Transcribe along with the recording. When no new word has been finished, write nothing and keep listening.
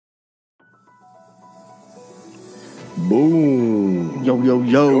Boom. Yo, yo,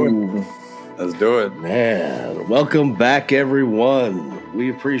 yo. Let's do it. Man, welcome back, everyone. We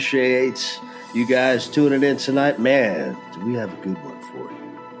appreciate you guys tuning in tonight. Man, do we have a good one for you.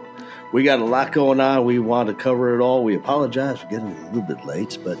 We got a lot going on. We want to cover it all. We apologize for getting a little bit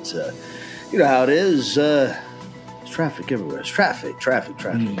late, but you know how it is. It's traffic everywhere. It's traffic.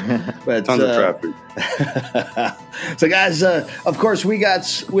 But, Tons of traffic. So, guys, of course, we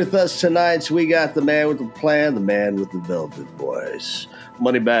got with us tonight, we got the man with the plan, the man with the velvet voice.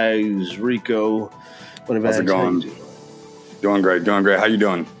 Moneybags, Rico. Moneybags, how's it going? Doing great. How you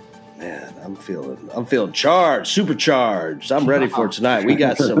doing? Man, I'm feeling charged, supercharged. I'm ready for tonight. We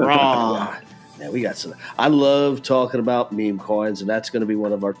got some raw. Man, we got some. I love talking about meme coins, and that's going to be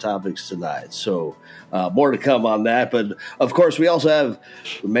one of our topics tonight. So more to come on that. But of course, we also have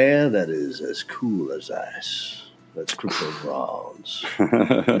the man that is as cool as ice. That's Crypto Brawnz.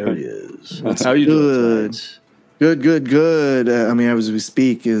 There he is. How you doing tonight? Good. As we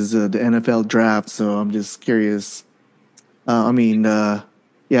speak, is the NFL draft. So I'm just curious. I'm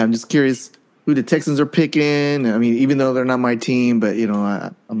just curious who the Texans are picking. I mean, even though they're not my team, but you know,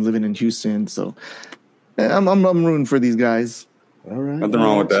 I'm living in Houston, so I'm rooting for these guys. All right. Nothing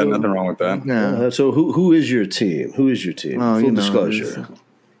wrong with that. Yeah. So who is your team? Full disclosure.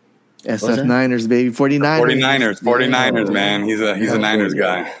 SF Niners, baby. 49ers. 49ers, man. He's a Niners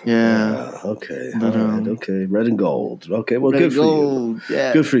guy. Yeah. Okay. But, okay. Red and gold. Okay. Well, good for you.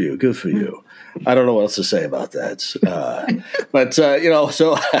 Yeah. Good for you. I don't know what else to say about that. So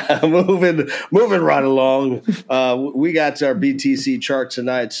moving right along, we got our BTC chart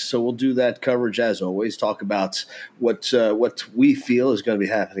tonight, so we'll do that coverage as always. Talk about what we feel is going to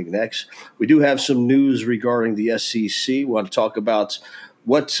be happening next. We do have some news regarding the SEC. We want to talk about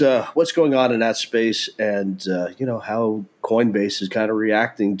what's going on in that space, and how Coinbase is kind of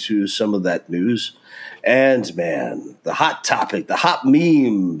reacting to some of that news. And man, the hot topic, the hot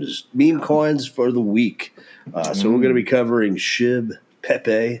meme coins for the week. So we're going to be covering SHIB,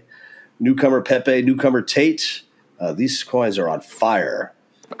 PEPE, newcomer Tate. These coins are on fire.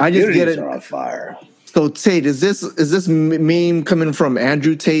 I just get it. Are on fire. So Tate, is this meme coming from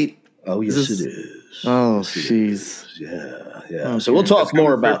Andrew Tate? Oh yes, it is. Oh jeez. Yeah. Okay. So we'll talk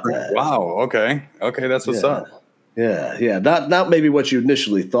more about that. Wow. Okay. That's what's up. Yeah. Not maybe what you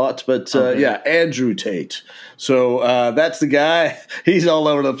initially thought, but Andrew Tate. So that's the guy. He's all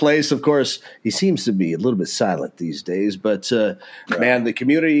over the place. Of course, he seems to be a little bit silent these days, but man, the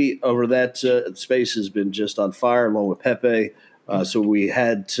community over that space has been just on fire, along with PEPE. So we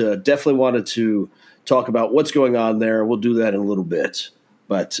had definitely wanted to talk about what's going on there. We'll do that in a little bit,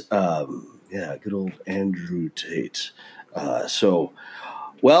 but good old Andrew Tate.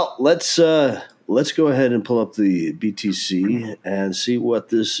 Let's go ahead and pull up the BTC and see what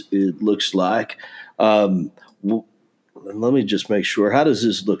it looks like. Let me just make sure. How does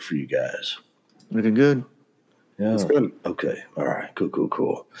this look for you guys? Looking good. Yeah. That's good. Okay. All right.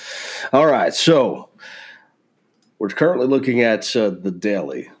 Cool. All right. So we're currently looking at the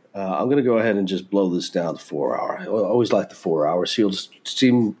daily. I'm going to go ahead and just blow this down to 4 hour. I always like the 4 hours. You'll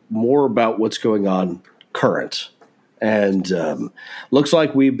see more about what's going on current. And looks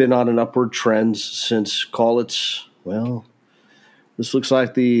like we've been on an upward trend since, this looks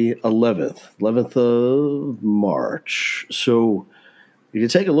like the 11th of March. So you can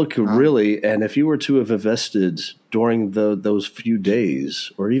take a look really, and if you were to have invested during those few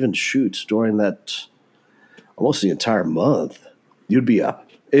days, or even during that almost the entire month, you'd be up.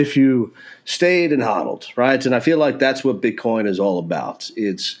 If you stayed and hodled, right? And I feel like that's what Bitcoin is all about.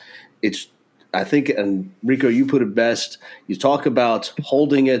 It's I think, and Rico, you put it best. You talk about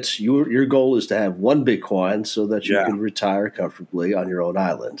holding it. Your goal is to have one Bitcoin so that you can retire comfortably on your own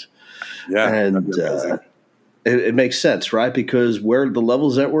island. Yeah, and it makes sense, right? Because where the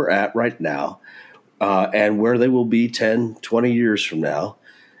levels that we're at right now, and where they will be 10, 20 years from now,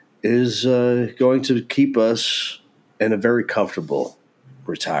 is going to keep us in a very comfortable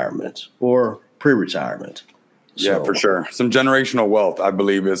retirement or pre-retirement. Yeah, for sure. Some generational wealth, I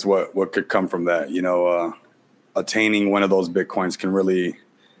believe, is what could come from that. Attaining one of those Bitcoins can really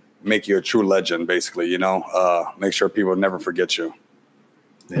make you a true legend, basically, make sure people never forget you.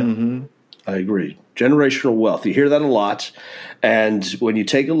 Yeah, I agree. Generational wealth. You hear that a lot. And when you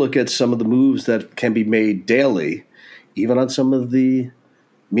take a look at some of the moves that can be made daily, even on some of the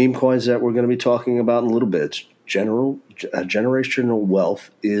meme coins that we're going to be talking about in a little bit, generational wealth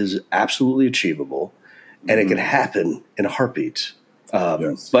is absolutely achievable. And it can happen in a heartbeat.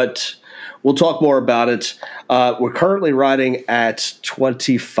 But we'll talk more about it. We're currently riding at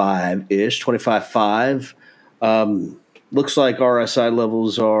 25.5. Looks like RSI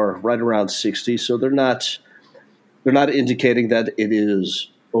levels are right around 60, so they're not They're not indicating that it is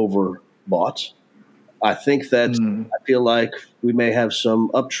overbought. I think that I feel like we may have some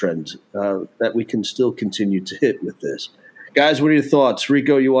uptrend that we can still continue to hit with this. Guys, what are your thoughts?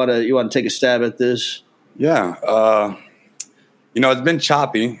 Rico, you want to take a stab at this? Yeah. It's been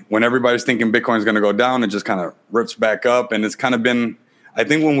choppy. When everybody's thinking Bitcoin's going to go down, it just kind of rips back up. And it's kind of been, I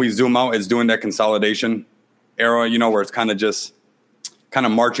think when we zoom out, it's doing that consolidation era, where it's kind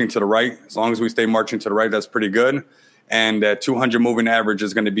of marching to the right. As long as we stay marching to the right, that's pretty good. And that 200 moving average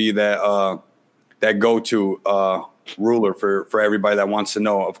is going to be that go-to ruler for everybody that wants to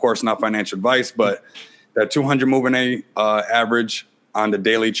know. Of course, not financial advice, but that 200 moving average on the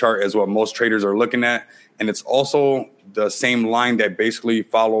daily chart is what most traders are looking at. And it's also the same line that basically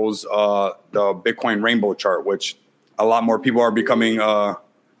follows the Bitcoin rainbow chart, which a lot more people are becoming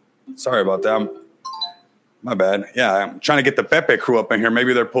sorry about that. My bad. Yeah, I'm trying to get the PEPE crew up in here.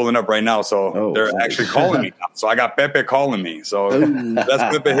 Maybe they're pulling up right now. So they're actually calling me now. So I got PEPE calling me. So that's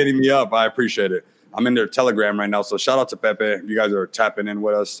PEPE hitting me up. I appreciate it. I'm in their Telegram right now. So shout out to PEPE. You guys are tapping in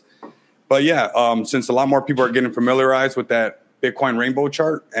with us. But yeah, since a lot more people are getting familiarized with that Bitcoin rainbow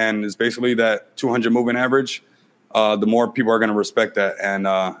chart, and it's basically that 200 moving average, the more people are going to respect that. And,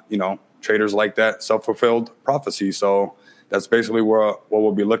 traders like that self-fulfilled prophecy. So that's basically what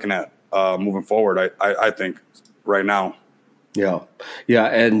we'll be looking at moving forward, I think, right now. Yeah.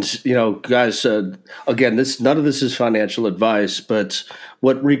 And, guys, again, none of this is financial advice, but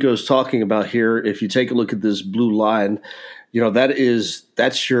what Rico's talking about here, if you take a look at this blue line,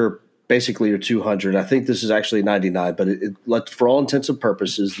 that's basically your 200. I think this is actually 99, but for all intents and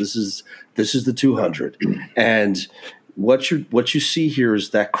purposes, this is the 200. And what you see here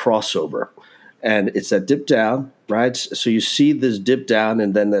is that crossover, and it's that dip down, right? So you see this dip down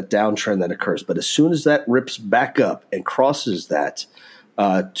and then that downtrend that occurs. But as soon as that rips back up and crosses that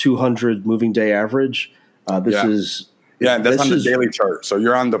 200 moving day average, is that's on the daily chart. So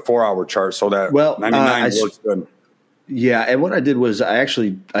you're on the 4-hour chart. So that 99 looks good. Yeah, and what I did was I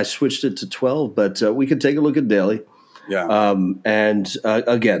switched it to 12, but we can take a look at daily. Yeah.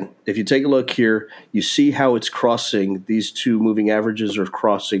 Again, if you take a look here, you see how it's crossing. These two moving averages are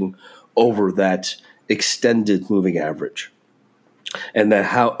crossing over that extended moving average. And then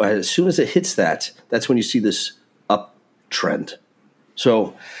as soon as it hits that, that's when you see this uptrend.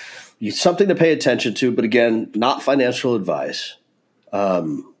 So something to pay attention to, but again, not financial advice.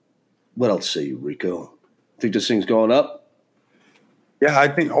 What else say you, Rico? Think this thing's going up? Yeah, I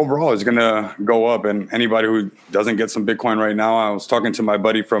think overall it's going to go up. And anybody who doesn't get some Bitcoin right now, I was talking to my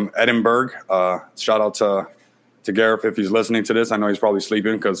buddy from Edinburgh. Shout out to Gareth if he's listening to this. I know he's probably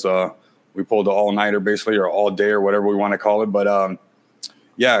sleeping because we pulled the all-nighter basically, or all day, or whatever we want to call it. But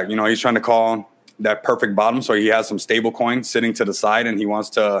he's trying to call that perfect bottom. So he has some stable coins sitting to the side and he wants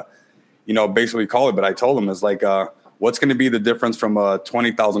to, basically call it. But I told him it's like, what's going to be the difference from a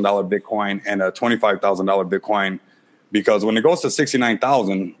 $20,000 Bitcoin and a $25,000 Bitcoin? Because when it goes to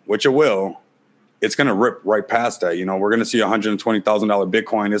 69,000, which it will, it's going to rip right past that. We're going to see $120,000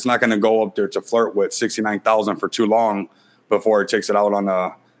 Bitcoin. It's not going to go up there to flirt with 69,000 for too long before it takes it out on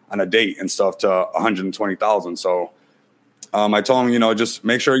a date and stuff to 120,000. So I told him, just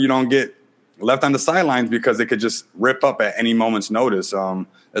make sure you don't get left on the sidelines because it could just rip up at any moment's notice,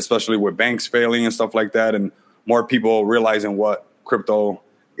 especially with banks failing and stuff like that, and more people realizing what crypto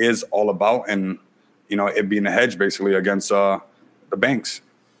is all about, and it being a hedge basically against the banks.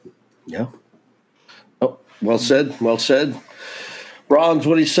 Yeah. Oh, well said. Well said. Brawnz,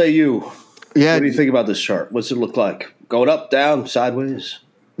 what do you say you? Yeah. What do you think about this chart? What's it look like? Going up, down, sideways?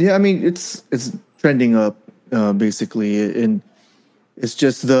 Yeah, I mean it's trending up basically, and it's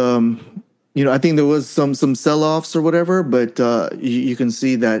just I think there was some sell-offs or whatever, but you can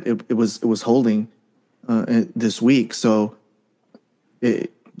see that it was holding this week. So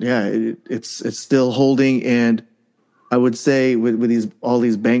it's still holding, and I would say with all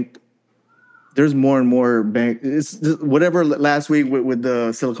these bank, there's more and more bank. It's whatever last week with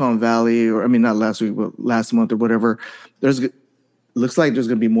the Silicon Valley, or I mean not last week, but last month or whatever. Looks like there's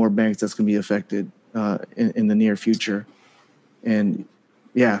going to be more banks that's going to be affected in the near future, and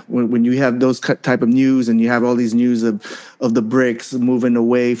yeah, when you have those type of news and you have all these news of the BRICS moving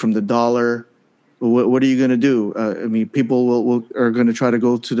away from the dollar. What are you going to do? I mean, people are going to try to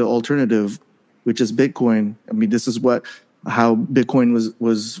go to the alternative, which is Bitcoin. I mean, this is how Bitcoin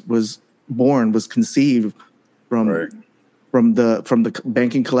was born, was conceived from the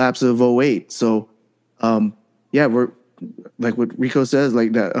banking collapse of 2008. So, we're like what Rico says,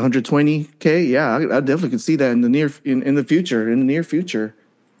 like that 120K. Yeah, I definitely could see that in the near future.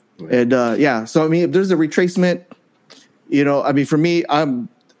 Right. And so I mean, if there's a retracement, I mean, for me,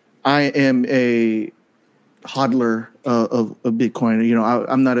 I am a hodler of Bitcoin. You know,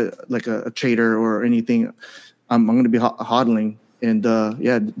 I'm not a trader or anything. I'm going to be hodling and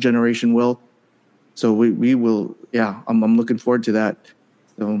generation wealth. So we will. Yeah, I'm looking forward to that.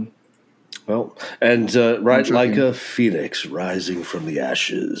 So. Well, and right, like a phoenix rising from the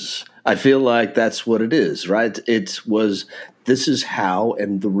ashes. I feel like that's what it is, right? This is how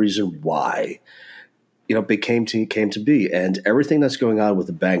and the reason why, it came to be. And everything that's going on with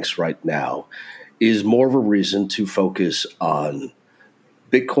the banks right now is more of a reason to focus on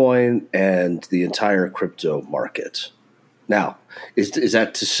Bitcoin and the entire crypto market. Now, is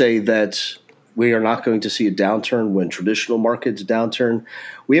that to say that we are not going to see a downturn when traditional markets downturn?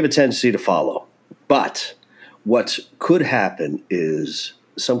 We have a tendency to follow. But what could happen is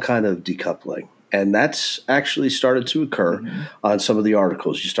some kind of decoupling. And that's actually started to occur on some of the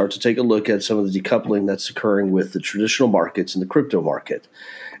articles. You start to take a look at some of the decoupling that's occurring with the traditional markets and the crypto market.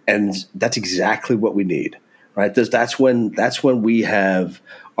 And that's exactly what we need, right? That's when we have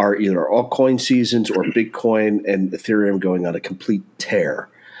our either altcoin seasons or Bitcoin and Ethereum going on a complete tear.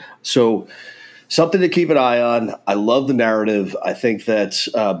 So something to keep an eye on. I love the narrative. I think that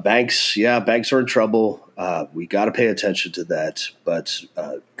banks are in trouble. We got to pay attention to that, but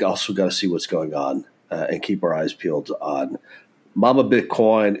also got to see what's going on and keep our eyes peeled on Mama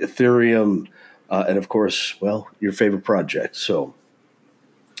Bitcoin, Ethereum, and of course, your favorite project. So,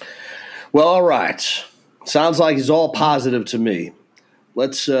 all right. Sounds like it's all positive to me.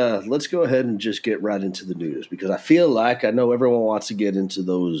 Let's go ahead and just get right into the news, because I feel like I know everyone wants to get into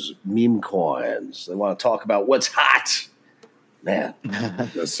those meme coins. They want to talk about what's hot, man.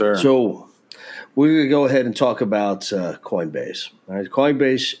 Yes, sir. So we're going to go ahead and talk about Coinbase. All right,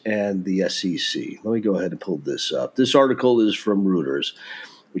 Coinbase and the SEC. Let me go ahead and pull this up. This article is from Reuters.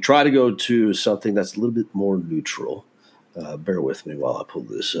 We try to go to something that's a little bit more neutral. Bear with me while I pull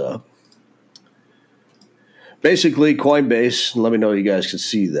this up. Basically, Coinbase, let me know you guys can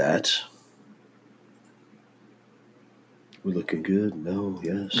see that. We're looking good? No?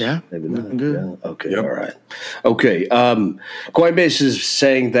 Yes? Yeah. Maybe not? Looking good. Yeah? Okay. Yep. All right. Okay. Coinbase is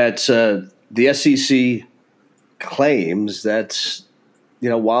saying that the SEC claims that,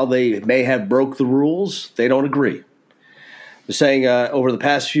 while they may have broke the rules, they don't agree. They're saying over the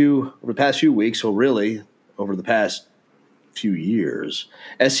past few weeks, or really over the past few years,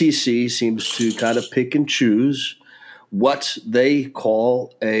 SEC seems to kind of pick and choose what they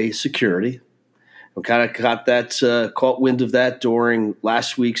call a security. We kind of caught wind of that during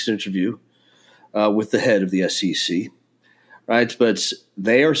last week's interview with the head of the SEC, right? But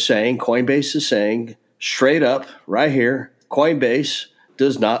they are saying, Coinbase is saying straight up right here, Coinbase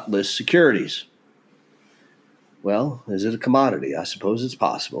does not list securities. Well, is it a commodity? I suppose it's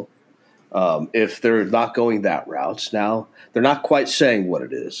possible. If they're not going that route. Now, they're not quite saying what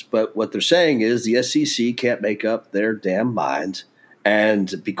it is, but what they're saying is the SEC can't make up their damn mind,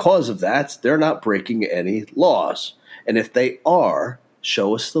 and because of that, they're not breaking any laws. And if they are,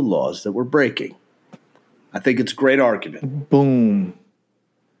 show us the laws that we're breaking. I think it's a great argument. Boom.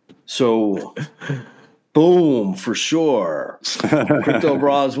 So, boom, for sure. Crypto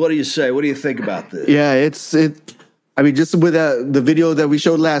Brawnz, what do you say? What do you think about this? Yeah, I mean, just with the video that we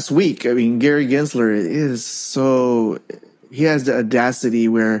showed last week, I mean, Gary Gensler he has the audacity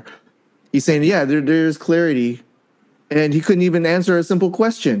where he's saying, there's clarity, and he couldn't even answer a simple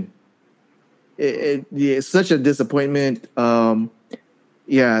question. It's such a disappointment. So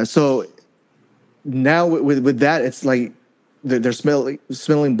now with that, it's like they're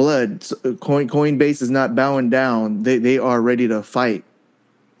smelling blood. Coinbase is not bowing down. They are ready to fight.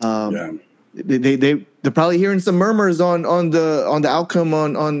 They're probably hearing some murmurs on the outcome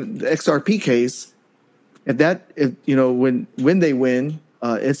on the XRP case. When they win,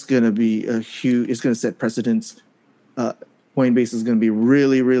 it's going to be it's going to set precedents. Coinbase is going to be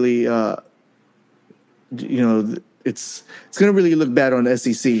really, really, it's going to really look bad on the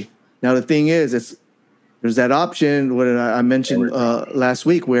SEC. Now the thing is, there's that option what I mentioned last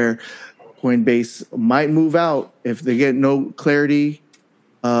week where Coinbase might move out if they get no clarity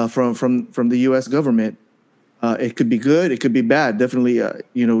from the U.S. government. It could be good. It could be bad. Definitely,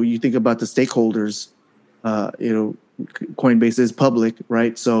 you think about the stakeholders. Coinbase is public,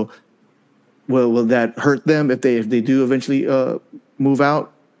 right? So, will that hurt them if they do eventually move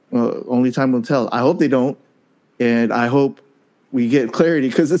out? Only time will tell. I hope they don't, and I hope we get clarity,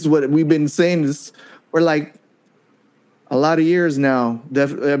 because this is what we've been saying for like a lot of years now.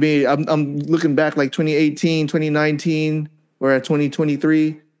 I mean, I'm looking back like 2018, 2019. We're at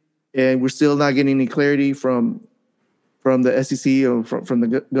 2023, and we're still not getting any clarity from the SEC or from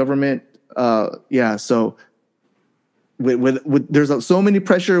the government. So with there's so many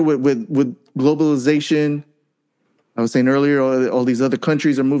pressure with globalization I was saying earlier, all these other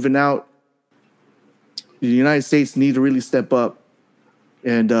countries are moving out. The United States need to really step up.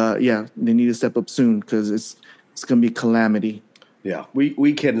 And, they need to step up soon because it's going to be calamity. Yeah,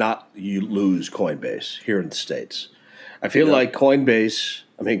 we cannot lose Coinbase here in the States. I feel like Coinbase,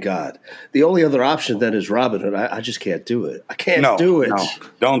 I mean, God, the only other option then is Robinhood. I just can't do it. I can't do it. No,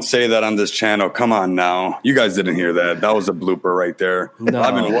 don't say that on this channel. Come on now. You guys didn't hear that. That was a blooper right there.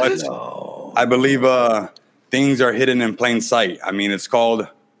 No. I believe things are hidden in plain sight. I mean, it's called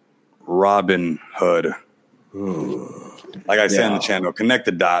Robinhood. Like I say on the channel, connect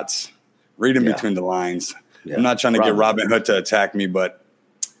the dots, read in between the lines. Yeah. I'm not trying to get Robinhood to attack me, but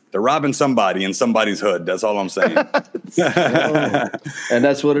they're robbing somebody in somebody's hood. That's all I'm saying. And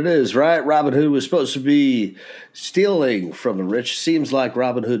that's what it is, right? Robinhood was supposed to be stealing from the rich. Seems like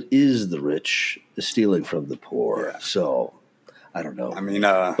Robinhood is the rich stealing from the poor. Yeah. So I don't know. I mean,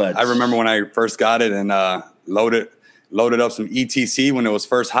 but I remember when I first got it and loaded up some ETC when it was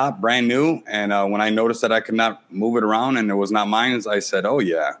first hot, brand new. And when I noticed that I could not move it around and it was not mine, I said, oh,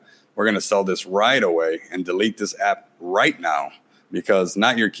 yeah, we're going to sell this right away and delete this app right now. Because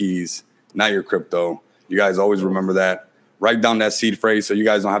not your keys, not your crypto. You guys always remember that. Write down that seed phrase so you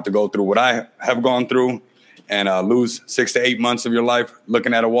guys don't have to go through what I have gone through and lose 6 to 8 months of your life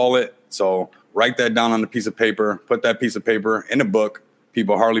looking at a wallet. So write that down on a piece of paper. Put that piece of paper in a book.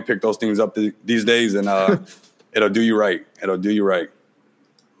 People hardly pick those things up these days, and it'll do you right. It'll do you right.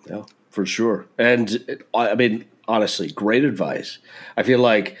 Yeah, for sure. And I mean, honestly, great advice. I feel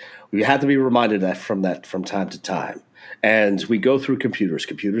like we have to be reminded from time to time. And we go through computers.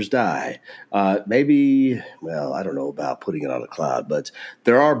 Computers die. Maybe, well, I don't know about putting it on a cloud, but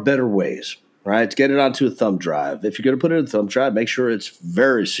there are better ways, right? To get it onto a thumb drive. If you're going to put it in a thumb drive, make sure it's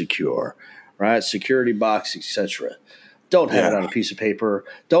very secure, right? Security box, etc. Don't have it on a piece of paper.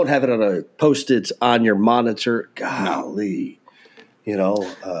 Don't have it on a Post-it on your monitor. Golly,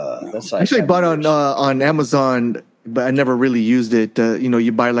 that's like actually I bought on Amazon, but I never really used it.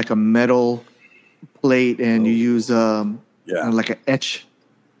 You buy like a metal plate and you use like an etch.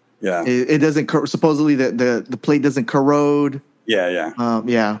 Yeah, it doesn't supposedly the plate doesn't corrode. Yeah.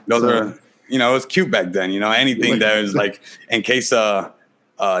 Those are it's cute back then. Anything that is like in case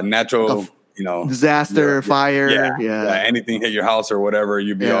natural disaster, fire. Yeah, anything hit your house or whatever,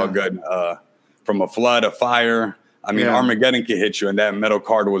 you'd be all good. From a flood, a fire. I mean, Armageddon could hit you, and that metal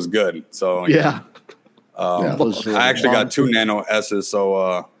card was good. So I actually got 2 Nano S's,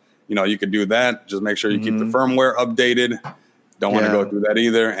 so. You could do that. Just make sure you keep the firmware updated. Don't want to go through that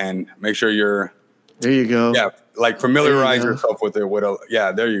either. And make sure you're. There you go. Yeah. Like familiarize yourself with it.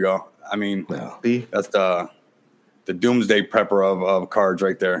 There you go. I mean, that's the doomsday prepper of cards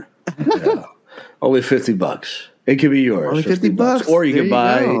right there. Yeah. Only $50. It could be yours. Only $50. Or you could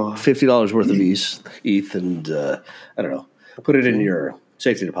buy $50 worth of ETH and, I don't know, put it in your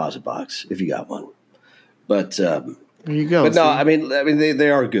safety deposit box if you got one. But, there you go. But no, I mean, they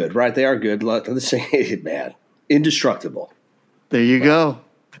are good, right? They are good. Let's say, man, indestructible. There you go.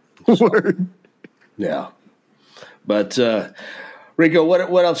 Word. Yeah, but Rico,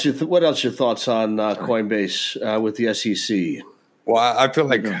 what else? What else? Your thoughts on Coinbase with the SEC? Well, I feel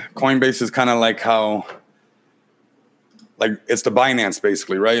like Coinbase is kind of like how, like it's the Binance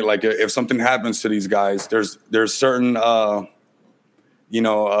basically, right? Like if something happens to these guys, there's certain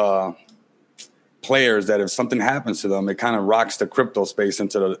players that if something happens to them, it kind of rocks the crypto space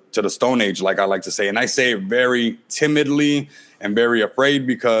into the Stone Age, like I like to say. And I say it very timidly and very afraid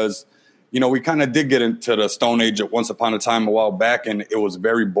because, we kind of did get into the Stone Age at once upon a time a while back, and it was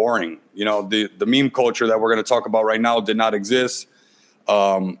very boring. The meme culture that we're going to talk about right now did not exist.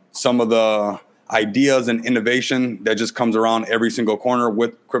 Some of the ideas and innovation that just comes around every single corner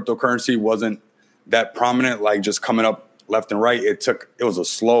with cryptocurrency wasn't that prominent, like just coming up left and right. It was a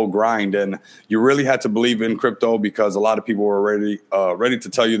slow grind, and you really had to believe in crypto because a lot of people were ready to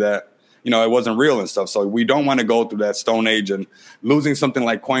tell you that, it wasn't real and stuff. So we don't want to go through that Stone Age, and losing something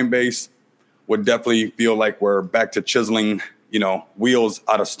like Coinbase would definitely feel like we're back to chiseling, wheels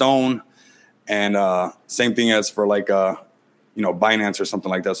out of stone. And same thing as for like, Binance or something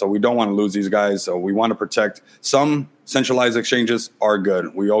like that. So we don't want to lose these guys. So we want to protect. Some centralized exchanges are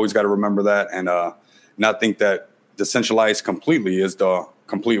good. We always got to remember that and not think that decentralized completely is the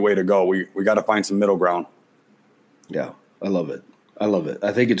complete way to go. We got to find some middle ground. Yeah, I love it.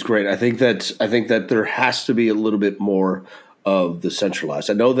 I think it's great. I think that there has to be a little bit more of the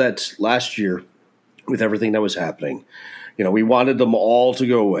centralized. I know that last year with everything that was happening, we wanted them all to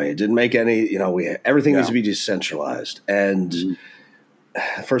go away. It didn't make any, everything needs to be decentralized. And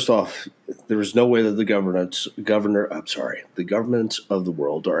first off, there is no way that the governments of the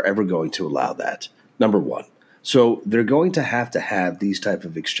world are ever going to allow that. Number one. So they're going to have these type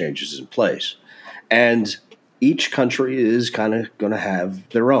of exchanges in place. And each country is kind of going to have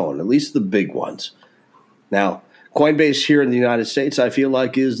their own, at least the big ones. Now, Coinbase here in the United States, I feel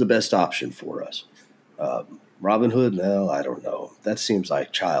like is the best option for us. Robinhood, no, I don't know. That seems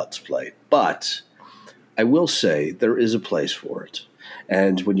like child's play. But I will say there is a place for it.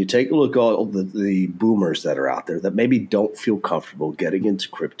 And when you take a look at all the boomers that are out there that maybe don't feel comfortable getting into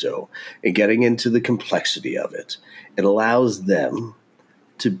crypto and getting into the complexity of it, it allows them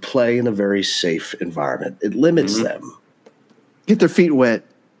to play in a very safe environment. It limits them. Get their feet wet.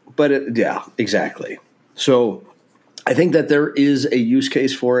 But yeah, exactly. So I think that there is a use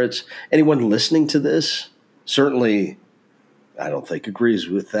case for it. Anyone listening to this certainly, I don't think, agrees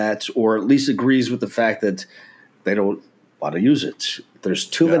with that, or at least agrees with the fact that they don't want to use it. There's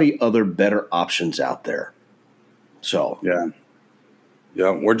too many other better options out there. So yeah,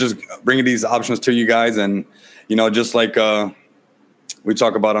 we're just bringing these options to you guys, and just like we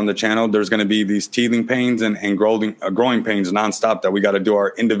talk about on the channel, there's going to be these teething pains and growing pains nonstop that we got to do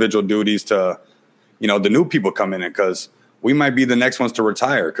our individual duties to, the new people come in, because we might be the next ones to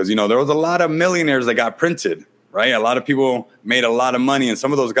retire, because there was a lot of millionaires that got printed, right? A lot of people made a lot of money, and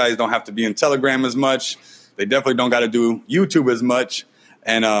some of those guys don't have to be in Telegram as much. They definitely don't got to do YouTube as much.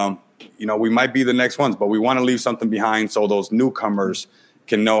 And, we might be the next ones, but we want to leave something behind so those newcomers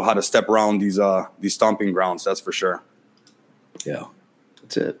can know how to step around these stomping grounds. That's for sure. Yeah,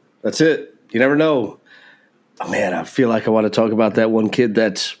 that's it. You never know. Oh, man, I feel like I want to talk about that one kid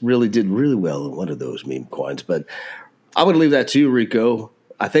that really did really well in one of those meme coins. But I'm going to leave that to you, Rico.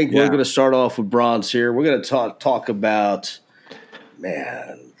 I think we're going to start off with Brawnz here. We're going to talk about,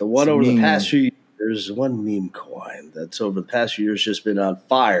 the one over the past few years. There's one meme coin that's over the past few years just been on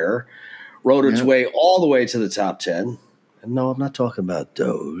fire, rode its way all the way to the top 10. And no, I'm not talking about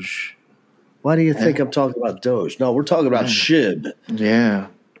DOGE. Why do you think I'm talking about DOGE? No, we're talking about SHIB. Yeah,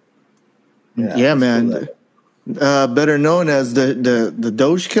 man. Better known as the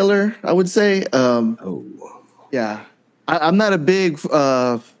DOGE killer, I would say. Yeah, I'm not a big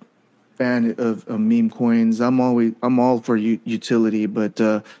fan of meme coins. I'm all for utility, but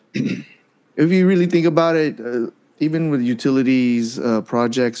if you really think about it, even with utilities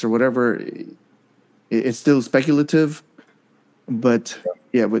projects or whatever, it's still speculative. But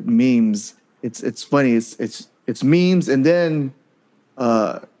yeah, with memes, it's funny. It's memes, and then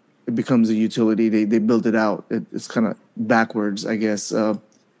it becomes a utility. They build it out. It's kind of backwards, I guess. I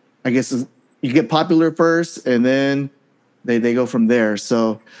guess you get popular first, and then they go from there.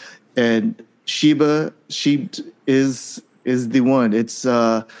 So, and SHIB is the one. It's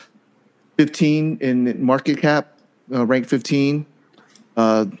 15 in market cap, ranked 15.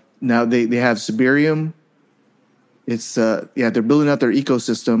 Now they have Siberium. It's they're building out their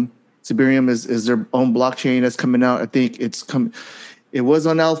ecosystem. Siberium is their own blockchain that's coming out. I think it was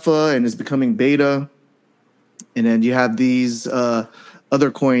on alpha and is becoming beta. And then you have these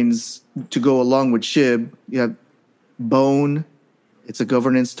other coins to go along with SHIB. You have Bone. It's a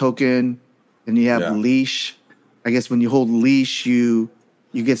governance token. And you have Leash. I guess when you hold Leash, you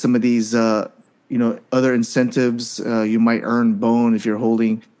get some of these other incentives. You might earn Bone if you're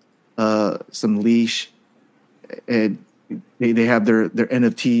holding some Leash. And they have their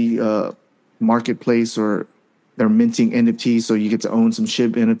NFT marketplace, or they're minting NFTs, so you get to own some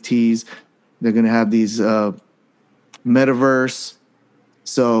SHIB NFTs. They're going to have these metaverse.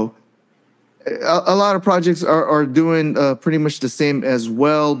 So a lot of projects are doing pretty much the same as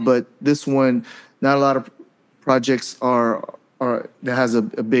well, but this one, not a lot of projects are that has a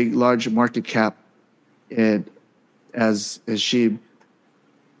big, large market cap, and as SHIB.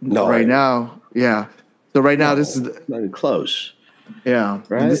 No, right now, yeah. So right now, this is not even close. Yeah,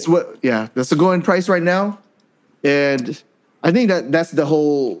 right. And this is that's the going price right now, and I think that's the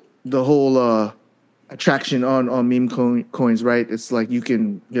whole attraction on meme coins, right? It's like you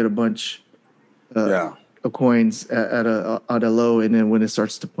can get a bunch of coins at a low, and then when it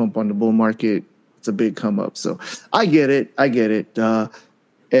starts to pump on the bull market, it's a big come up. So I get it,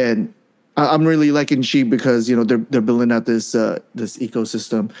 and I'm really liking SHIB because they're building out this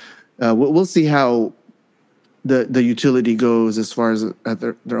ecosystem. We'll see how the utility goes as far as at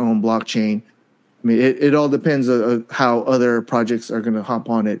their own blockchain. I mean, it all depends on how other projects are going to hop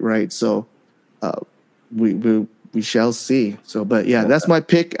on it, right? So we shall see. So, but yeah, that's my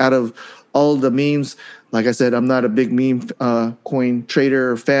pick out of all the memes. Like I said, I'm not a big meme coin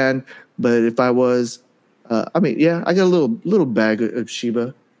trader or fan, but if I was, I got a little bag of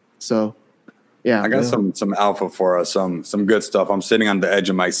Shiba. So Yeah, I got some alpha for us, some good stuff. I'm sitting on the edge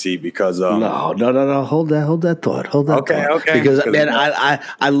of my seat because no. Hold that thought. Okay. Because man,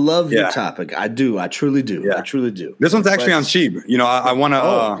 I love your Yeah. topic. I do. I truly do. Yeah. I truly do. This one's actually on SHIB. You know, I want to.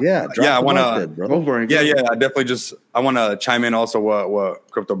 I want to. Over it. Yeah. I definitely I want to chime in also what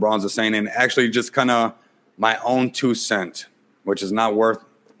Crypto Brawnz is saying, and actually just kind of my own 2 cents, which is not worth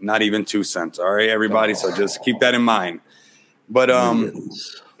not even 2 cents. All right, everybody. So just keep that in mind. But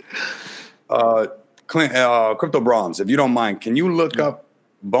Crypto Brawnz, if you don't mind, can you look up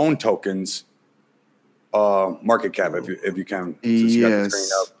Bone Tokens market cap if you can?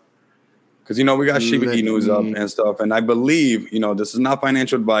 Yes. Because, you know, we got Shiba Inus up and stuff. And I believe, you know, this is not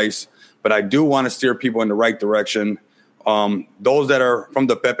financial advice, but I do want to steer people in the right direction. Those that are from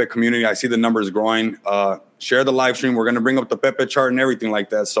the PEPE community, I see the numbers growing. Share the live stream. We're going to bring up the PEPE chart and everything like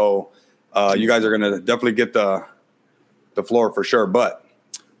that. So you guys are going to definitely get the floor for sure. But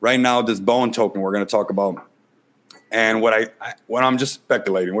right now, this Bone token we're going to talk about. And what I'm just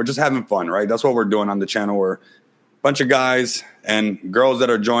speculating, we're just having fun, right? That's what we're doing on the channel. We're a bunch of guys and girls that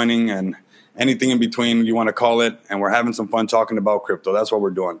are joining and anything in between you want to call it. And we're having some fun talking about crypto. That's what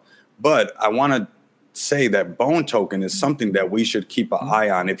we're doing. But I want to say that Bone token is something that we should keep an eye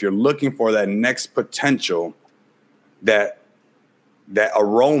on. If you're looking for that next potential, that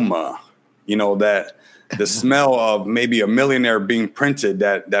aroma, you know, that the smell of maybe a millionaire being printed,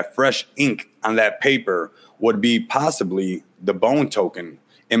 that fresh ink on that paper would be possibly the Bone token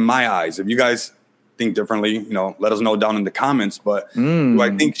in my eyes. If you guys think differently, you know, let us know down in the comments. But do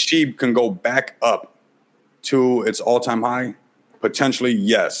I think SHIB can go back up to its all-time high? Potentially,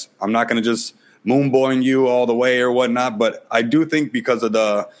 yes. I'm not going to just moonboying you all the way or whatnot, but I do think because of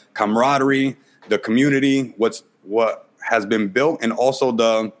the camaraderie, the community, what has been built, and also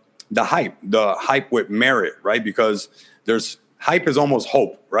the hype with merit, right? Because there's hype is almost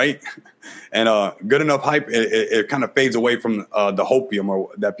hope, right? And good enough hype, it kind of fades away from the hopium or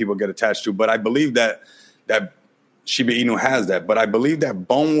that people get attached to. But I believe that Shiba Inu has that. But I believe that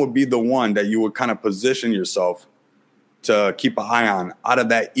Bone would be the one that you would kind of position yourself to keep an eye on out of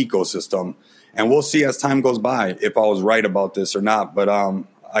that ecosystem. And we'll see as time goes by if I was right about this or not. But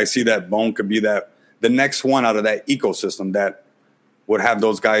I see that Bone could be the next one out of that ecosystem that would have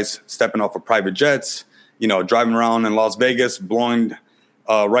those guys stepping off of private jets, you know, driving around in Las Vegas, blowing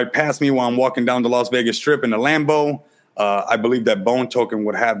right past me while I'm walking down the Las Vegas Strip in a Lambo. I believe that Bone token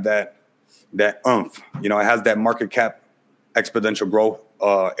would have that oomph. You know, it has that market cap exponential growth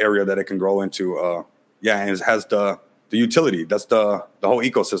area that it can grow into. And it has the utility. That's the whole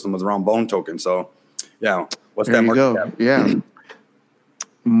ecosystem is around Bone token. So, yeah, what's there that market cap? Yeah.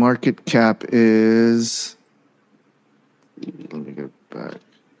 Market cap is, let me go back.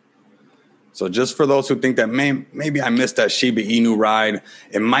 So just for those who think that maybe I missed that Shiba Inu ride,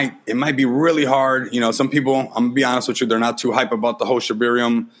 it might be really hard. You know, some people, I'm gonna be honest with you, they're not too hype about the whole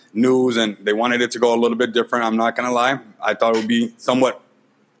Shibarium news, and they wanted it to go a little bit different. I'm not gonna lie. I thought it would be somewhat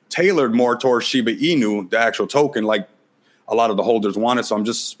tailored more towards Shiba Inu, the actual token, like a lot of the holders wanted. So I'm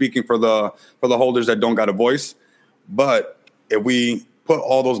just speaking for the holders that don't got a voice. But if we put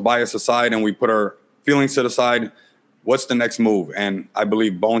all those bias aside and we put our feelings to the side, what's the next move? And I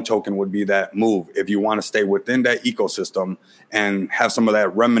believe Bone token would be that move if you want to stay within that ecosystem and have some of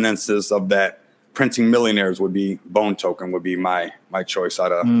that reminiscences of that printing millionaires. Would be Bone token would be my choice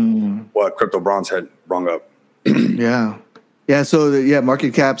out of what Crypto Brawnz had brung up. Yeah. So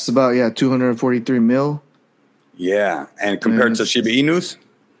market cap's about 243 mil. Yeah, and compared to Shiba Inus,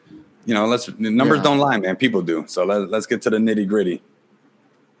 you know, the numbers don't lie, man. People do. So let's get to the nitty gritty.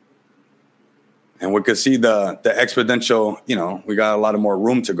 And we could see the exponential, you know, we got a lot of more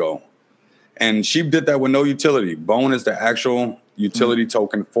room to go. And SHIB did that with no utility. Bone is the actual utility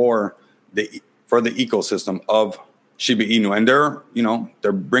token for the ecosystem of Shiba Inu. And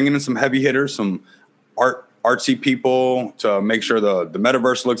they're bringing in some heavy hitters, some artsy people to make sure the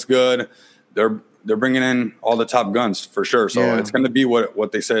metaverse looks good. They're bringing in all the top guns for sure. So it's going to be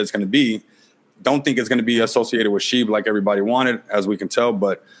what they said it's going to be. Don't think it's going to be associated with SHIB like everybody wanted, as we can tell.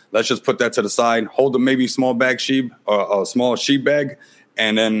 But let's just put that to the side. Hold a maybe small bag SHIB, a small SHIB bag,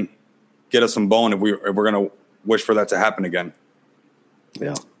 and then get us some Bone if we're going to wish for that to happen again.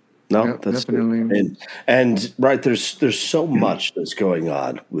 Yeah, no, that's definitely. And right, there's so much that's going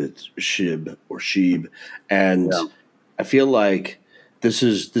on with SHIB, and I feel like this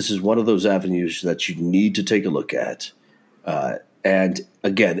is one of those avenues that you need to take a look at. And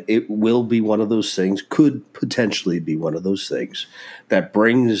again, it will be one of those things, could potentially be one of those things that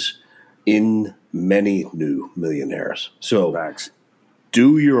brings in many new millionaires. So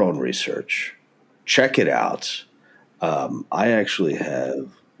do your own research, check it out. I actually have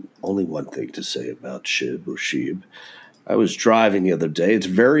only one thing to say about SHIB or SHIB. I was driving the other day. It's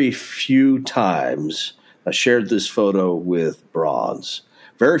very few times I shared this photo with Brawnz.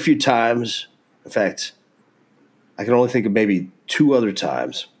 Very few times. In fact, I can only think of maybe 2 other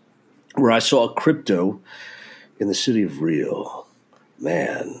times where I saw crypto in the city of Rio.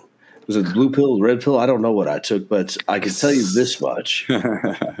 Man, was it the blue pill, the red pill? I don't know what I took, but I can tell you this much.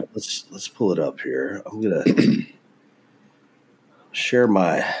 Let's pull it up here. I'm gonna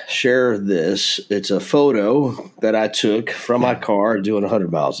share this. It's a photo that I took from my car doing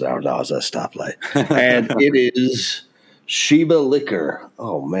 100 miles an hour. Now I was at a stoplight, and it is Shiba liquor.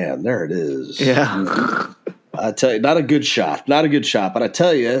 Oh man, there it is. Yeah. I tell you, not a good shot. But I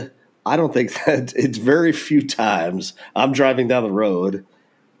tell you, I don't think that it's very few times I'm driving down the road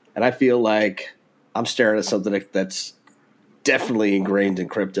and I feel like I'm staring at something that's definitely ingrained in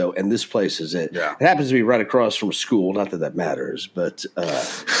crypto, and this place is it. Yeah. It happens to be right across from a school. Not that that matters, but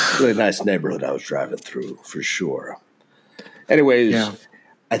really nice neighborhood I was driving through for sure. Anyways, Yeah.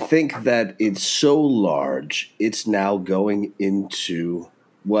 I think that it's so large, it's now going into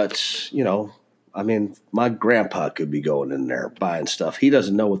what, I mean, my grandpa could be going in there buying stuff. He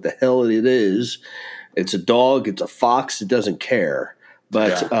doesn't know what the hell it is. It's a dog. It's a fox. It doesn't care.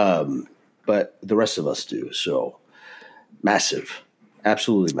 But the rest of us do. So massive,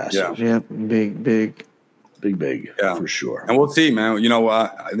 absolutely massive. Yeah. Big. Yeah, for sure. And we'll see, man.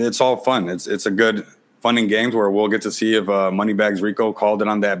 It's all fun. It's a good fun and games where we'll get to see if Moneybags Rico called it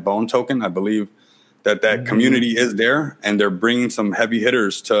on that bone token. I believe that community is there, and they're bringing some heavy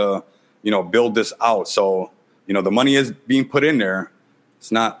hitters to build this out. So the money is being put in there.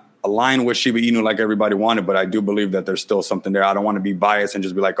 It's not aligned with Shiba Inu like everybody wanted, but I do believe that there's still something there. I don't want to be biased and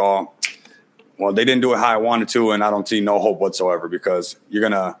just be like, oh, well, they didn't do it how I wanted to, and I don't see no hope whatsoever, because you're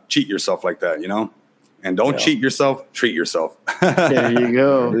going to cheat yourself like that, And don't cheat yourself, treat yourself. There you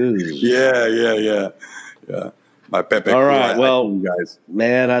go. Yeah. My PEPE. All right, well, you guys.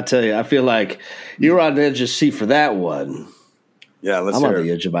 Man, I tell you, I feel like you were on the edge of seat for that one. Yeah, I'm on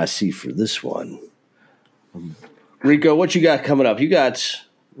the edge of my seat for this one. Rico, what you got coming up?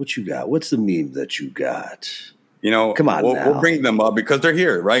 What you got? What's the meme that you got? Come on, we'll bring them up because they're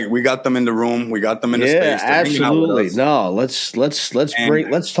here, right? We got them in the room. We got them in the space. Yeah, absolutely. No, let's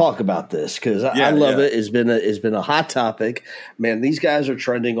talk about this because I love it. It's been a hot topic. Man, these guys are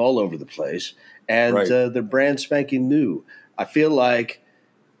trending all over the place, and they're brand spanking new. I feel like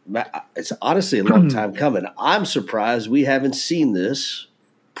it's honestly a long time coming. I'm surprised we haven't seen this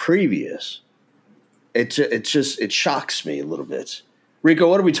previous. It shocks me a little bit. Rico,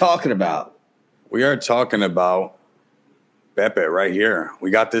 what are we talking about? We are talking about PEPE right here. We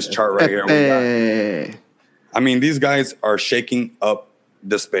got this chart right here. These guys are shaking up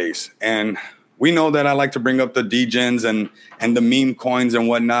the space. And we know that I like to bring up the degens and the meme coins and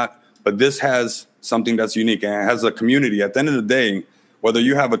whatnot, but this has something that's unique and it has a community. At the end of the day, whether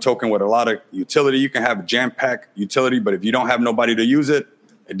you have a token with a lot of utility, you can have jam-packed utility, but if you don't have nobody to use it,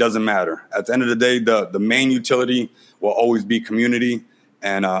 it doesn't matter. At the end of the day, the main utility will always be community.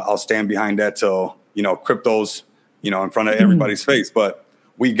 And I'll stand behind that till, crypto's, in front of everybody's face. But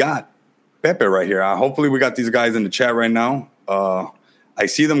we got PEPE right here. Hopefully we got these guys in the chat right now. I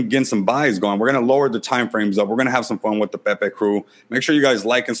see them getting some buys going. We're going to lower the time frames up. We're going to have some fun with the PEPE crew. Make sure you guys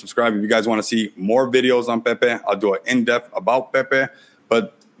like and subscribe if you guys want to see more videos on PEPE. I'll do an in-depth about PEPE.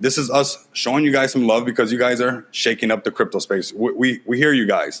 But this is us showing you guys some love because you guys are shaking up the crypto space. We hear you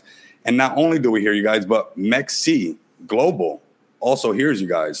guys. And not only do we hear you guys, but MEXC Global also hears you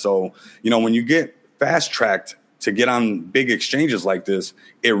guys. So, when you get fast-tracked to get on big exchanges like this,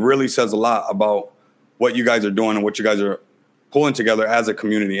 it really says a lot about what you guys are doing and what you guys are pulling together as a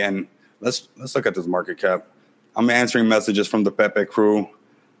community. And let's look at this market cap. I'm answering messages from the PEPE crew.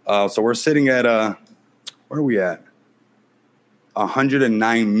 So we're sitting at, where are we at?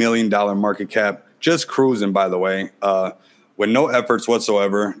 $109 million market cap, just cruising, by the way, with no efforts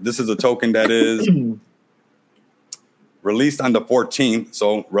whatsoever. This is a token that is released on the 14th,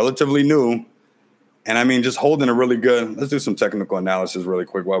 so relatively new. And just holding a really good. Let's do some technical analysis really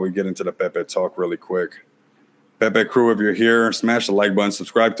quick while we get into the PEPE talk really quick. PEPE crew, if you're here, smash the like button,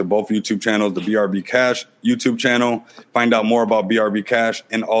 subscribe to both YouTube channels, the BRB Cash YouTube channel, find out more about BRB Cash,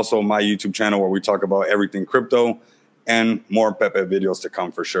 and also my YouTube channel where we talk about everything crypto and more PEPE videos to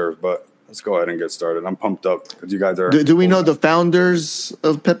come for sure. But let's go ahead and get started. I'm pumped up because you guys are. Do we know the founders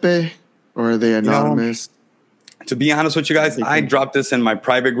of PEPE, or are they anonymous? To be honest with you guys, I dropped this in my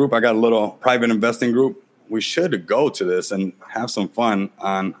private group. I got a little private investing group. We should go to this and have some fun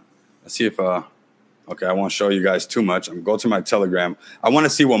on. Let's see if okay, I won't show you guys too much. I'm go to my Telegram. I want to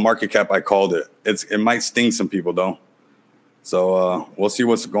see what market cap I called it. It might sting some people though. So we'll see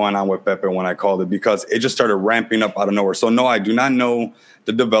what's going on with PEPE when I called it, because it just started ramping up out of nowhere. So no, I do not know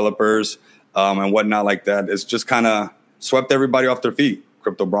the developers and whatnot like that. It's just kind of swept everybody off their feet.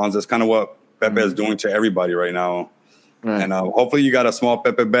 Crypto Brawnz. That's kind of what PEPE is doing to everybody right now. Right. And hopefully you got a small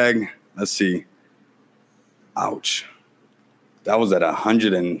PEPE bag. Let's see. Ouch. That was at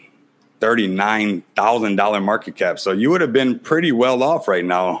 $139,000 market cap. So you would have been pretty well off right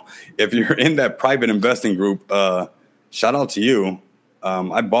now if you're in that private investing group. Shout out to you.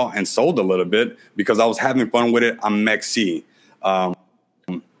 I bought and sold a little bit because I was having fun with it on MEXC.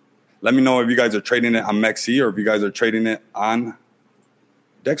 Let me know if you guys are trading it on MEXC or if you guys are trading it on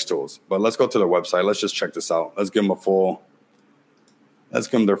Dex Tools. But let's go to their website. Let's just check this out. Let's give them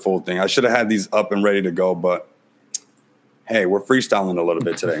their full thing. I should have had these up and ready to go, but hey, we're freestyling a little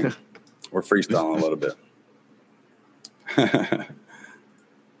bit today.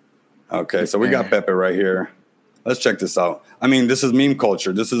 Okay, so we got PEPE right here. Let's check this out. I mean, this is meme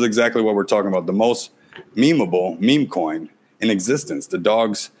culture. This is exactly what we're talking about. The most memeable meme coin in existence. The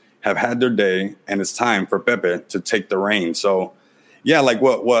dogs have had their day, and it's time for PEPE to take the reign. So, yeah, like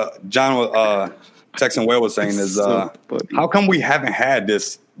what John Texan Whale was saying is, how come we haven't had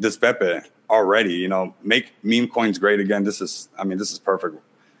this PEPE already? You know, make meme coins great again. This is perfect.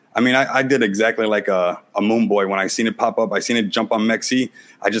 I mean, I did exactly like a Moon Boy. When I seen it pop up, I seen it jump on MEXC.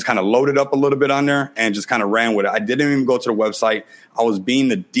 I just kind of loaded up a little bit on there and just kind of ran with it. I didn't even go to the website. I was being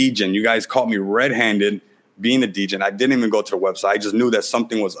the degen. You guys caught me red-handed being the degen. I didn't even go to the website. I just knew that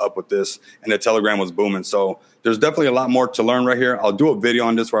something was up with this, and the Telegram was booming. So there's definitely a lot more to learn right here. I'll do a video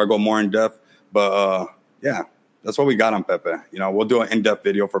on this where I go more in depth. But yeah, that's what we got on PEPE. You know, we'll do an in-depth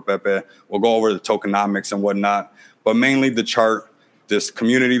video for PEPE. We'll go over the tokenomics and whatnot, but mainly the chart. This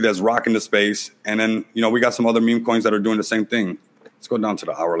community that's rocking the space. And then, you know, we got some other meme coins that are doing the same thing. Let's go down to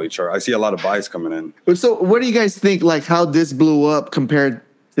the hourly chart. I see a lot of buys coming in. So what do you guys think, like, how this blew up compared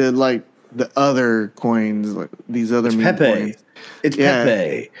to, like, the other coins, like these other meme coins? It's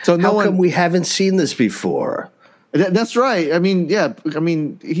PEPE. So how come we haven't seen this before? That's right. I mean, yeah. I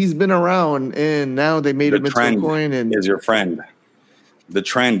mean, he's been around, and now they made him into a coin. And is your friend. The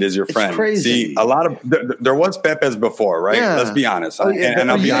trend is your friend. It's crazy. See, a lot of there was PEPEs before, right? Yeah. Let's be honest.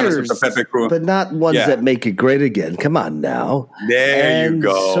 And I'll be honest with the PEPE crew, but not ones that make it great again. Come on now. There you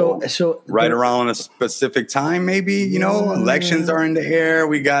go. So right around a specific time, maybe. You know, elections are in the air.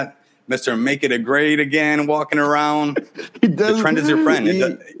 We got Mr. Make It a Great again walking around. The trend is your friend.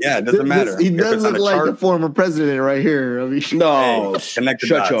 It doesn't matter. He does look like the former president right here. I mean, no,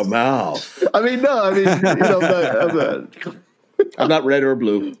 shut your mouth. I mean, no. I mean, you know, I'm not red or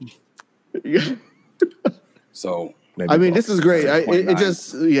blue. So I mean, this is great. It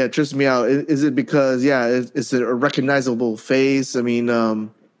just trips me out. Is it because it's a recognizable face? I mean,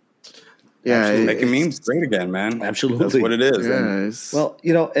 making memes great again, man. Absolutely, that's what it is. Yeah, well,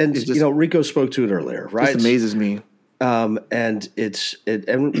 you know, and you know, Rico spoke to it earlier, right? It amazes me. And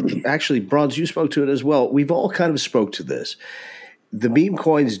actually, Brawnz, you spoke to it as well. We've all kind of spoke to this. The meme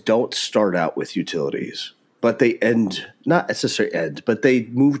coins don't start out with utilities. But they not necessarily end, but they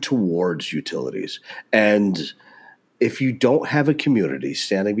move towards utilities. And if you don't have a community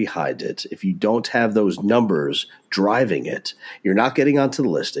standing behind it, if you don't have those numbers driving it, you're not getting onto the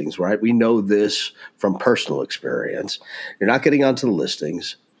listings, right? We know this from personal experience. You're not getting onto the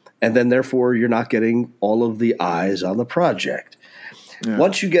listings, and then therefore you're not getting all of the eyes on the project. Yeah.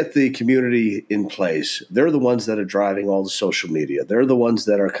 Once you get the community in place, they're the ones that are driving all the social media. They're the ones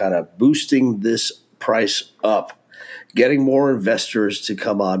that are kind of boosting this price up, getting more investors to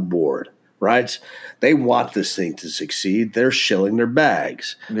come on board, right? They want this thing to succeed. They're shilling their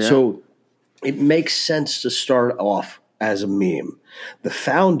bags. Yeah. So it makes sense to start off as a meme. The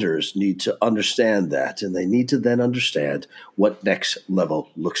founders need to understand that, and they need to then understand what next level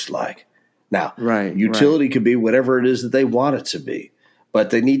looks like. Now, utility could be whatever it is that they want it to be,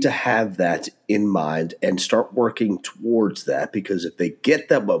 but they need to have that in mind and start working towards that, because if they get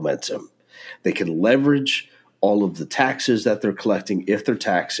that momentum, they can leverage all of the taxes that they're collecting, if they're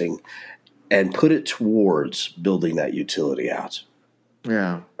taxing, and put it towards building that utility out.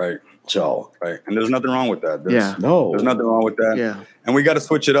 Yeah. Right. So. Right. And there's nothing wrong with that. There's nothing wrong with that. Yeah. And we got to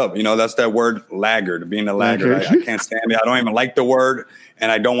switch it up. You know, that's that word laggard, being a laggard. I can't stand it. I don't even like the word,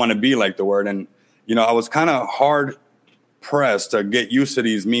 and I don't want to be like the word. And, you know, I was kind of hard pressed to get used to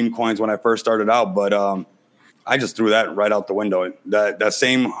these meme coins when I first started out, but I just threw that right out the window. That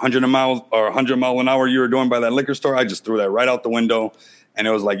same 100 mile an hour you were doing by that liquor store, I just threw that right out the window. And it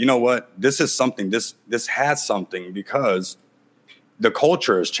was like, you know what? This is something. This has something, because the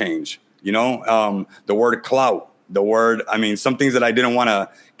culture has changed. You know, the word clout, the word. I mean, some things that I didn't want to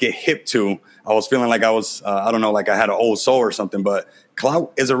get hip to. I was feeling like I was, I don't know, like I had an old soul or something. But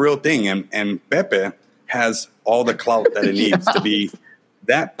clout is a real thing, and PEPE has all the clout that it needs to be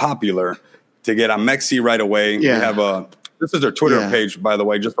that popular to get on Mexi right away. We have this is their Twitter page, by the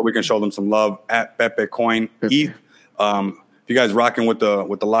way, just so we can show them some love at PEPE Coin ETH. If you guys rocking with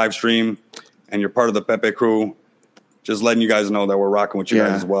the live stream and you're part of the PEPE crew, just letting you guys know that we're rocking with you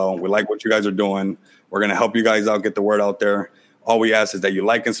guys as well. We like what you guys are doing. We're going to help you guys out, get the word out there. All we ask is that you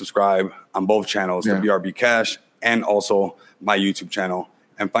like and subscribe on both channels, the BRB Cash and also my YouTube channel,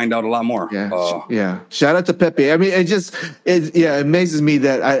 and find out a lot more. Shout out to PEPE. I mean, it amazes me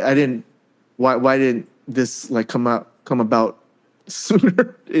that I didn't. Why didn't this like come about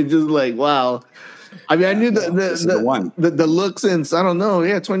sooner? It's just like, wow. I mean, I knew the look since, I don't know,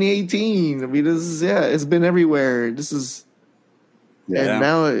 2018. I mean, this is, it's been everywhere. This is, and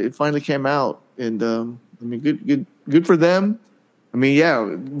now it finally came out. And I mean, good for them. I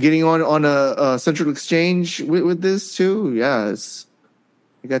mean, getting on a central exchange with this too. Yeah,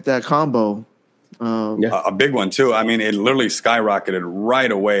 you got that combo. A big one too. I mean, it literally skyrocketed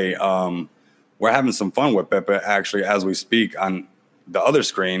right away. We're having some fun with PEPE actually as we speak on the other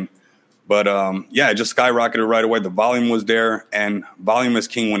screen. But, it just skyrocketed right away. The volume was there, and volume is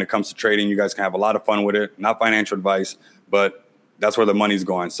king when it comes to trading. You guys can have a lot of fun with it. Not financial advice, but that's where the money's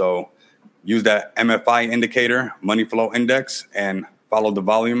going. So use that MFI indicator, money flow index, and follow the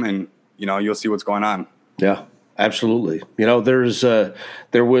volume, and, you'll see what's going on. Yeah, absolutely. There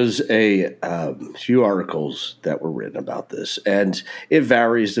was a few articles that were written about this, and it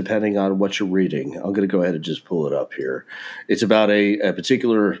varies depending on what you're reading. I'm going to go ahead and just pull it up here. It's about a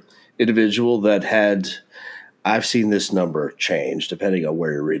particular individual that had, I've seen this number change depending on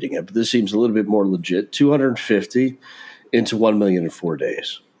where you're reading it, but this seems a little bit more legit. 250 into 1 million in 4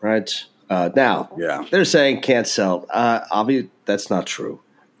 days, right? They're saying can't sell. Obviously, that's not true.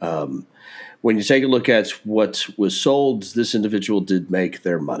 When you take a look at what was sold, this individual did make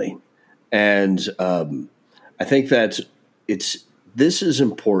their money. And I think that this is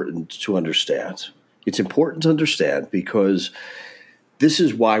important to understand. It's important to understand because this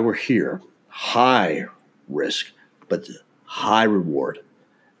is why we're here. High risk, but high reward.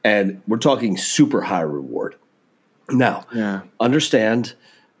 And we're talking super high reward. Now, understand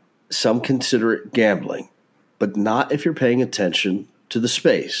some consider it gambling, but not if you're paying attention to the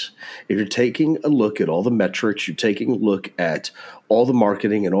space. If you're taking a look at all the metrics, you're taking a look at all the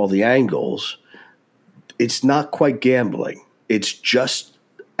marketing and all the angles, it's not quite gambling. It's just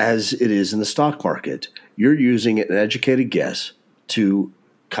as it is in the stock market. You're using an educated guess to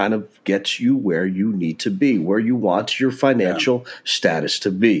kind of get you where you need to be, where you want your financial status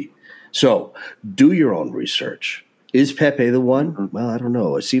to be. So do your own research. Is PEPE the one? Well, I don't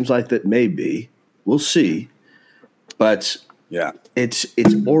know. It seems like that may be. We'll see. But it's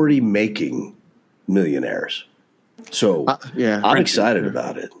already making millionaires. So I'm excited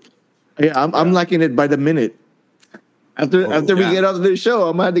about it. Yeah, I'm liking it by the minute. After we get off this show,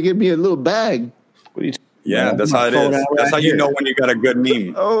 I'm going to have to give me a little bag. That's how it is. That's how you know when you got a good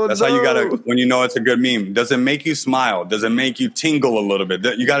meme. How you got to when you know it's a good meme. Does it make you smile? Does it make you tingle a little bit?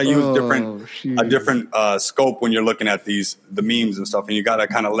 You got to use a different scope when you're looking at the memes and stuff, and you got to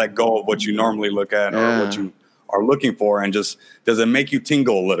kind of let go of what you normally look at or what you are looking for, and just does it make you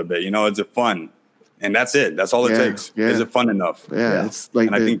tingle a little bit? Is it fun? And that's it. That's all it takes. Is it fun enough? It's like,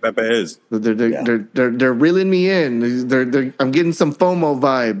 and I think PEPE is. They're reeling me in. I'm getting some FOMO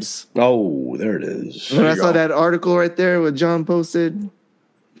vibes. Oh, there it is. When I saw that article right there, what John posted.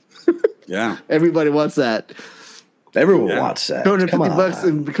 Everybody wants that. Everyone wants that. $250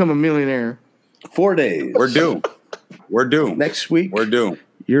 and become a millionaire. 4 days. We're due. Next week. We're due.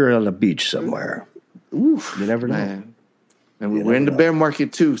 You're on the beach somewhere. Oof, you never know. Man. And we're in the bear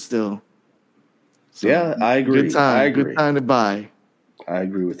market too still. So, I agree. Good time. I agree. Good time to buy. I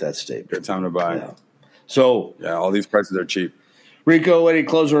agree with that statement. Good time to buy. Yeah. So, all these prices are cheap. Rico, any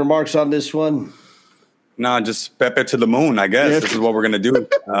closing remarks on this one? Nah, just PEPE to the moon, I guess. This is what we're going to do.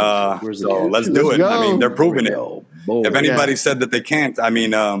 So let's do it. Go. I mean, they're proving it. Boom. If anybody said that they can't, I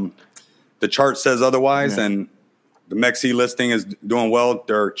mean, the chart says otherwise, and the Mexi listing is doing well.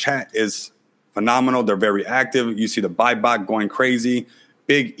 Their chat is phenomenal. They're very active. You see the buy bot going crazy.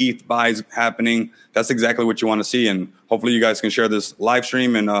 Big ETH buys happening. That's exactly what you want to see. And hopefully you guys can share this live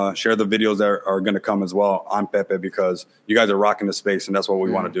stream and share the videos that are going to come as well on PEPE, because you guys are rocking the space, and that's what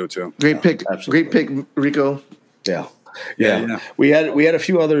we want to do too. Great pick. Absolutely. Great pick, Rico. Yeah. We had a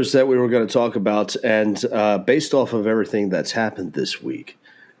few others that we were going to talk about, and based off of everything that's happened this week,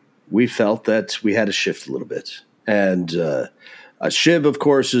 we felt that we had to shift a little bit. And SHIB, of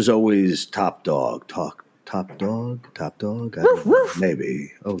course, is always top Top dog. I don't know.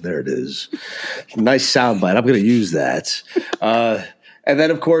 Maybe. Oh, there it is. Nice soundbite. I'm going to use that. And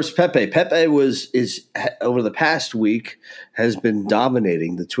then, of course, Pepe. Pepe is over the past week has been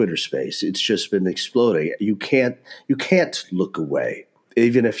dominating the Twitter space. It's just been exploding. You can't look away,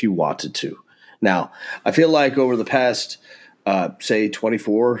 even if you wanted to. Now, I feel like over the past, say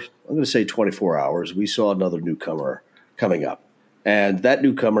 24 hours, we saw another newcomer coming up, and that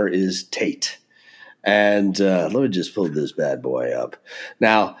newcomer is Tate. And let me just pull this bad boy up.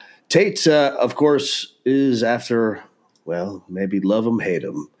 Now, Tate, of course, is after, well, maybe love him, hate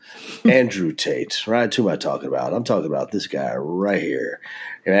him, Andrew Tate, right? Who am I talking about? I'm talking about this guy right here.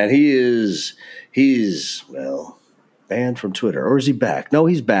 And he's banned from Twitter. Or is he back? No,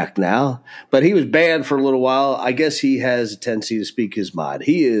 he's back now. But he was banned for a little while. I guess he has a tendency to speak his mind.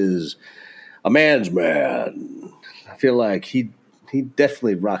 He is a man's man. I feel like he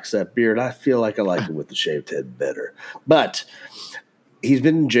definitely rocks that beard. I feel like I like him with the shaved head better. But he's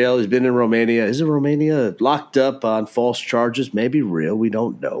been in jail. He's been in Romania. Is it Romania? Locked up on false charges. Maybe real. We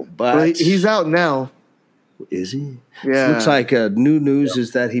don't know. But he's out now. Is he? Yeah. It looks like new news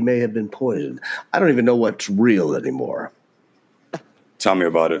is that he may have been poisoned. I don't even know what's real anymore. Tell me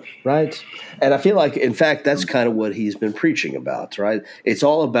about it. Right? And I feel like, in fact, that's kind of what he's been preaching about, right? It's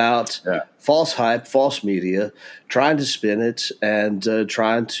all about false hype, false media, trying to spin it and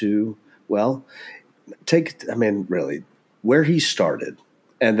trying to, well, really, where he started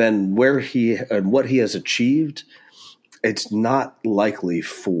and then where and what he has achieved, it's not likely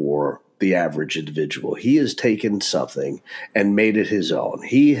for the average individual. He has taken something and made it his own.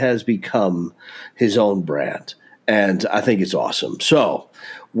 He has become his own brand. And I think it's awesome. So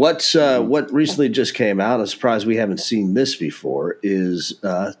what recently just came out, I'm surprised we haven't seen this before, is,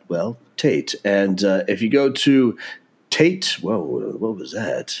 Tate. And if you go to Tate, whoa, what was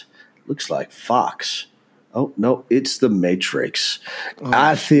that? Looks like Fox. Oh, no, it's the Matrix.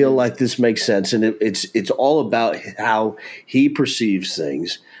 I feel like this makes sense. And it's all about how he perceives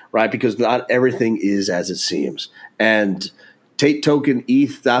things, right? Because not everything is as it seems. And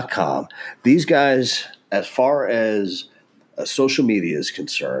TateTokenETH.com, these guys, as far as social media is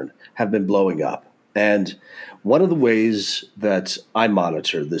concerned, have been blowing up. And one of the ways that I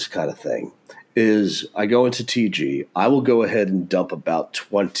monitor this kind of thing is I go into TG. I will go ahead and dump about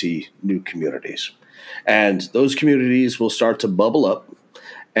 20 new communities. And those communities will start to bubble up,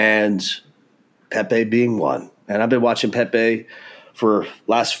 and Pepe being one. And I've been watching Pepe for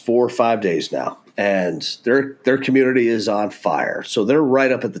last 4 or 5 days now. And their community is on fire. So they're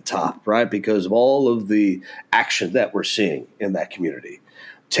right up at the top, right, because of all of the action that we're seeing in that community.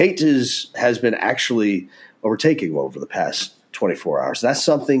 Tate has been actually overtaking over the past 24 hours. That's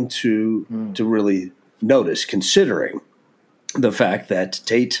something to really notice, considering the fact that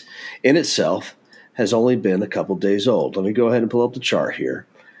Tate in itself has only been a couple days old. Let me go ahead and pull up the chart here.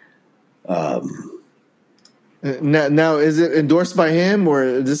 Now, is it endorsed by him,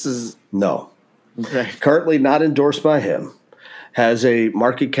 or this is – No. Okay. Currently not endorsed by him. Has a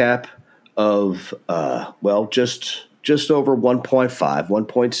market cap of, just over 1.5,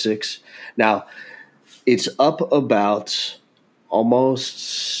 1.6. Now, it's up about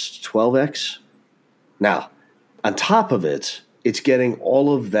almost 12x. Now, on top of it, it's getting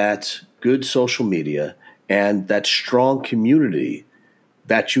all of that good social media and that strong community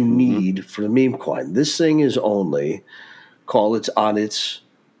that you need for the meme coin. This thing is only, on its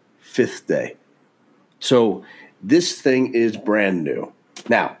 5th day. So this thing is brand new.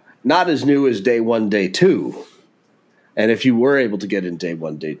 Now, not as new as day 1, day 2. And if you were able to get in day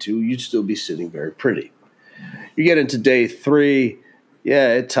 1, day 2, you'd still be sitting very pretty. You get into day 3,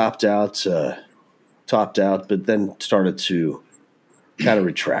 it topped out, but then started to kind of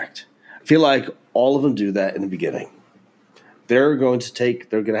retract. I feel like all of them do that in the beginning. They're going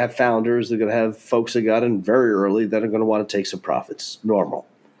to have founders, they're going to have folks that got in very early that are going to want to take some profits. Normal.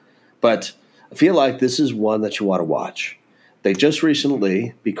 But I feel like this is one that you want to watch. They just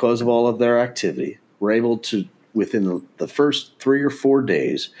recently, because of all of their activity, were able to, within the first 3 or 4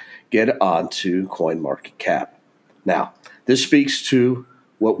 days, get onto CoinMarketCap. Now, this speaks to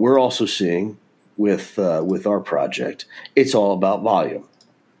what we're also seeing with our project. It's all about volume.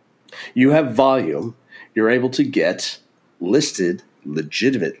 You have volume, you're able to get listed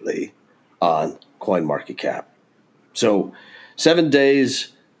legitimately on CoinMarketCap. So 7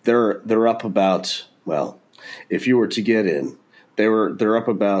 days, they're up about, if you were to get in, they're up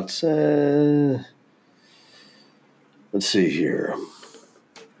about let's see here.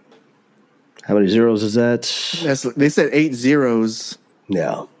 How many zeros is that? They said 8 zeros.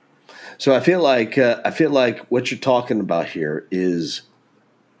 Yeah. So I feel like what you're talking about here is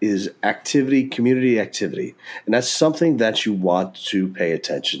is activity, community activity. And that's something that you want to pay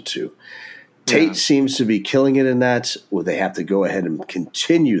attention to. Tate seems to be killing it in that. Well, they have to go ahead and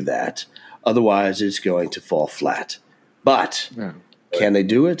continue that. Otherwise, it's going to fall flat. But can they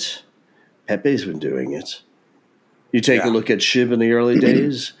do it? PEPE's been doing it. You take a look at SHIB in the early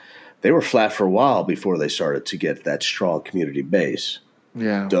days. They were flat for a while before they started to get that strong community base.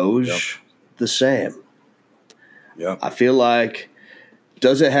 Yeah. DOGE, the same. Yeah. I feel like,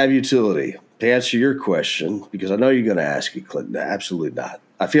 does it have utility? To answer your question, because I know you're going to ask it, Clinton, absolutely not.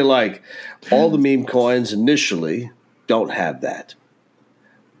 I feel like all the meme coins initially don't have that.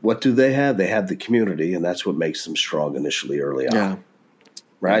 What do they have? They have the community, and that's what makes them strong initially early on.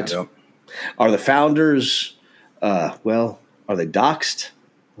 Right? Yeah. Are the founders, are they doxxed?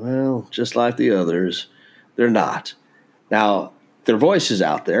 Well, just like the others, they're not. Now, their voice is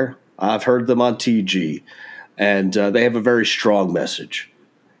out there. I've heard them on TG, and they have a very strong message.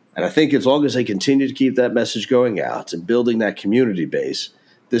 And I think as long as they continue to keep that message going out and building that community base,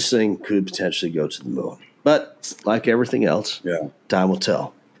 this thing could potentially go to the moon. But like everything else, time will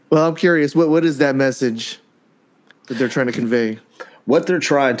tell. Well, I'm curious. What is that message that they're trying to convey? What they're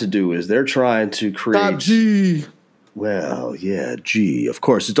trying to do is they're trying to create. Stop G. Well, yeah, G. Of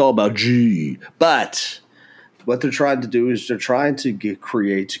course, it's all about G. But what they're trying to do is they're trying to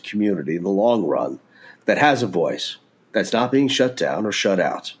create a community in the long run that has a voice, that's not being shut down or shut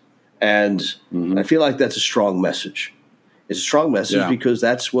out. And I feel like that's a strong message. It's a strong message because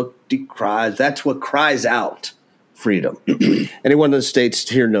that's what cries out freedom. Anyone in the States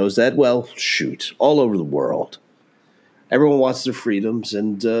here knows that. Well, shoot, all over the world. Everyone wants their freedoms,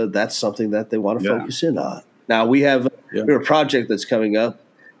 and that's something that they want to focus in on. Now, we have a project that's coming up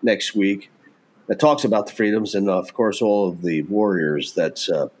next week that talks about the freedoms and, of course, all of the warriors that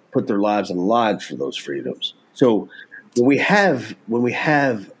put their lives on the line for those freedoms. So when we have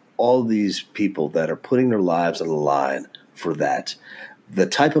all these people that are putting their lives on the line for that, the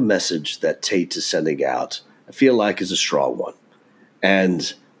type of message that Tate is sending out, I feel like is a strong one.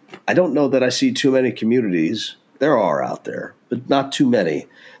 And I don't know that I see too many communities. There are out there, but not too many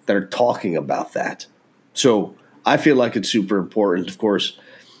that are talking about that. So I feel like it's super important. Of course,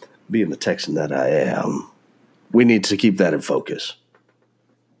 being the Texan that I am, we need to keep that in focus.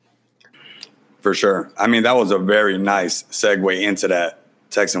 For sure. I mean, that was a very nice segue into that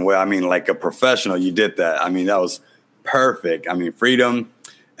Texan Whale. I mean, like a professional, you did that. I mean, that was perfect. I mean, freedom.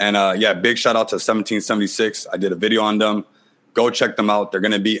 And big shout out to 1776. I did a video on them. Go check them out. They're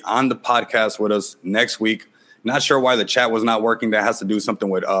going to be on the podcast with us next week. Not sure why the chat was not working. That has to do something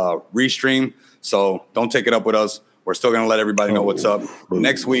with Restream. So don't take it up with us. We're still going to let everybody know what's up.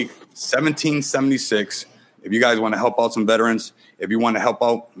 Next week, 1776. If you guys want to help out some veterans, if you want to help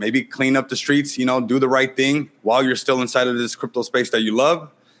out, maybe clean up the streets, do the right thing while you're still inside of this crypto space that you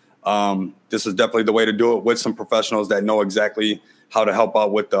love. This is definitely the way to do it with some professionals that know exactly how to help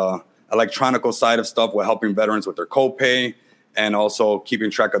out with the electronical side of stuff, with helping veterans with their copay and also keeping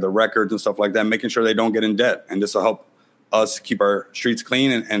track of the records and stuff like that, making sure they don't get in debt. And this will help us keep our streets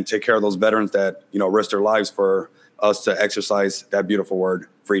clean and take care of those veterans that, risk their lives for us to exercise that beautiful word,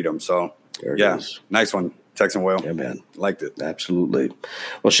 freedom. So, nice one, Texan Whale. Yeah, man. Liked it. Absolutely.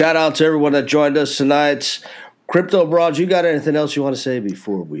 Well, shout out to everyone that joined us tonight. Crypto Brawnz, you got anything else you want to say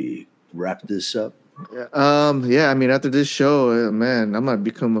before we wrap this up? I mean, after this show, man, I might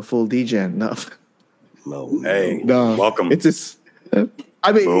become a full DJ. No. Welcome. It's just,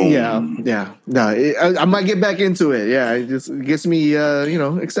 I mean, I might get back into it. Yeah, it just gets me,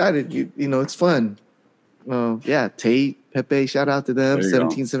 excited. It's fun. Tate, Pepe, shout out to them.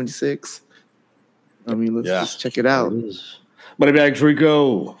 1776. I mean, let's just check it out. Moneybags,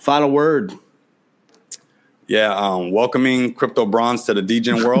 Rico, final word. Welcoming Crypto Brawnz to the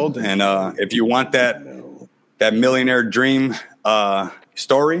DGen world. And if you want that millionaire dream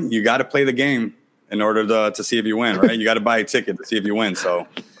story, you got to play the game in order to see if you win, right? You got to buy a ticket to see if you win. So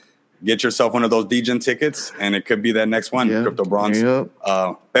get yourself one of those DGen tickets, and it could be that next one, Crypto Brawnz.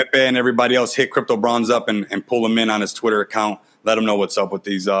 Pepe and everybody else, hit Crypto Brawnz up and pull him in on his Twitter account. Let him know what's up with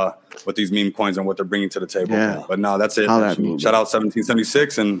these meme coins and what they're bringing to the table. Yeah. But no, that's it. Shout out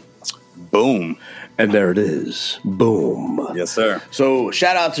 1776 and boom. And there it is. Boom. Yes, sir. So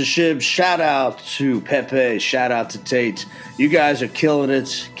shout out to SHIB. Shout out to Pepe. Shout out to Tate. You guys are killing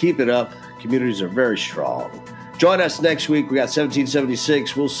it. Keep it up. Communities are very strong. Join us next week. We got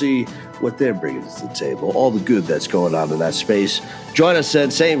 1776. We'll see what they're bringing to the table. All the good that's going on in that space. Join us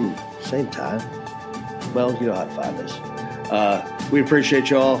at same time. Well, you know how to find us. We appreciate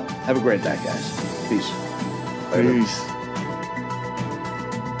you all. Have a great night, guys. Peace. Peace.